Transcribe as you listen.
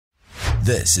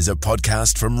This is a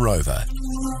podcast from Rover.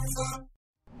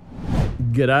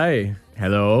 G'day.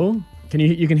 Hello.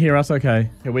 You can hear us okay?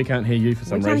 Yeah, we can't hear you for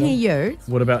some reason. We can't hear you.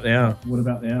 What about now?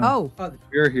 Oh.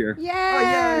 You're here.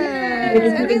 Yay! We're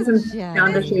just having some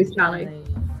sound issues, Charlie.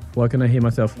 Why can I hear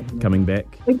myself coming back?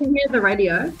 We can hear the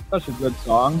radio. Such a good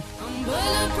song.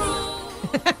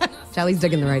 Charlie's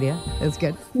digging the radio. That's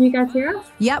good. Can you guys hear us?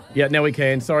 Yep. Yeah, now we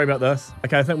can. Sorry about this.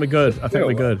 Okay, I think we're good. Okay.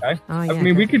 Oh, yeah. I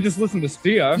mean, we could just listen to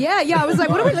Sia. Yeah. I was like,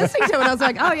 what are we listening to? And I was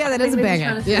like, oh, yeah, that is a We're just banger.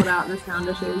 trying to Yeah. sort out the sound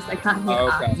issues. They can't hear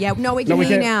Oh, okay. us. Yeah, no, we can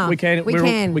hear you now. We can. We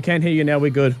can. We can hear you now. We're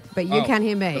good. But you can't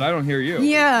hear me. But I don't hear you.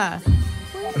 Yeah.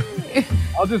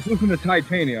 I'll just listen to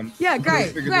Titanium. Yeah,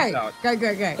 great. Figure Great. this out.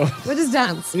 Great. We'll just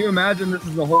dance. Can you imagine this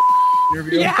is the whole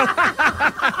interview? Yeah.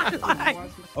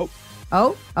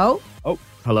 Oh.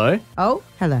 Hello? Hello.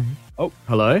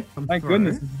 Hello? Thank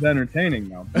goodness this is entertaining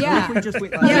now. Yeah. We just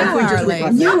went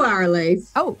You are,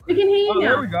 Elise. Oh. We can hear you Oh,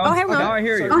 there now. we go. Oh, hang on. Now I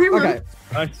hear you. Oh, hang on. Okay.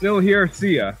 I still hear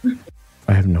Sia.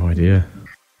 I have no idea.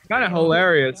 Kind of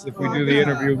hilarious if we do the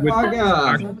interview with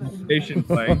our station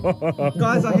playing.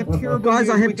 Guys,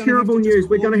 I have terrible news.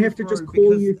 We're going to have to just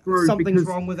call you through something's because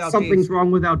wrong with our something's desk. wrong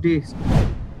with our desk.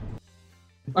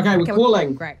 Okay, we're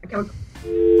calling. Great.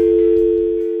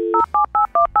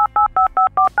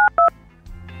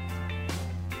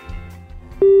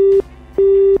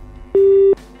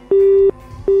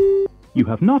 You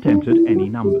have not entered any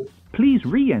numbers. Please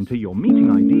re-enter your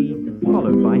meeting ID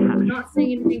followed by I'm hash. not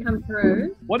seeing anything come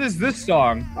through. What is this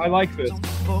song? I like this.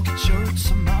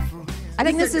 I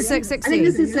think this is 660. I think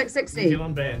this is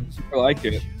 660. I like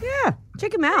it. Yeah.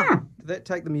 Check him out. Did that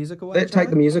take the music away? That take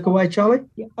the music away, Charlie?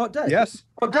 Oh, it did. Yes.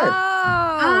 Oh, it did.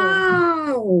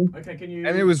 Oh. Okay, can you...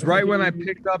 And it was right when I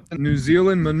picked up the New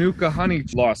Zealand Manuka honey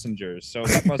lozengers. So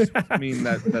that must mean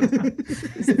that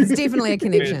It's definitely a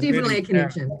connection. Definitely a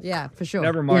connection. Yeah, for sure.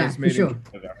 never mind. Yeah, It's for made sure.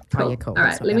 Oh, yeah, cool. All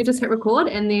right, let me just hit record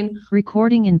and then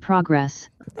Recording in progress.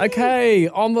 Okay,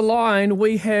 on the line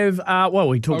we have,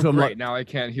 we talked to him great. Now I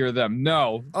can't hear them.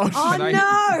 No. Oh, Can I-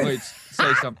 no. Wait,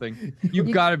 say something.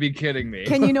 You've got to be kidding me.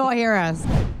 Can you not hear us?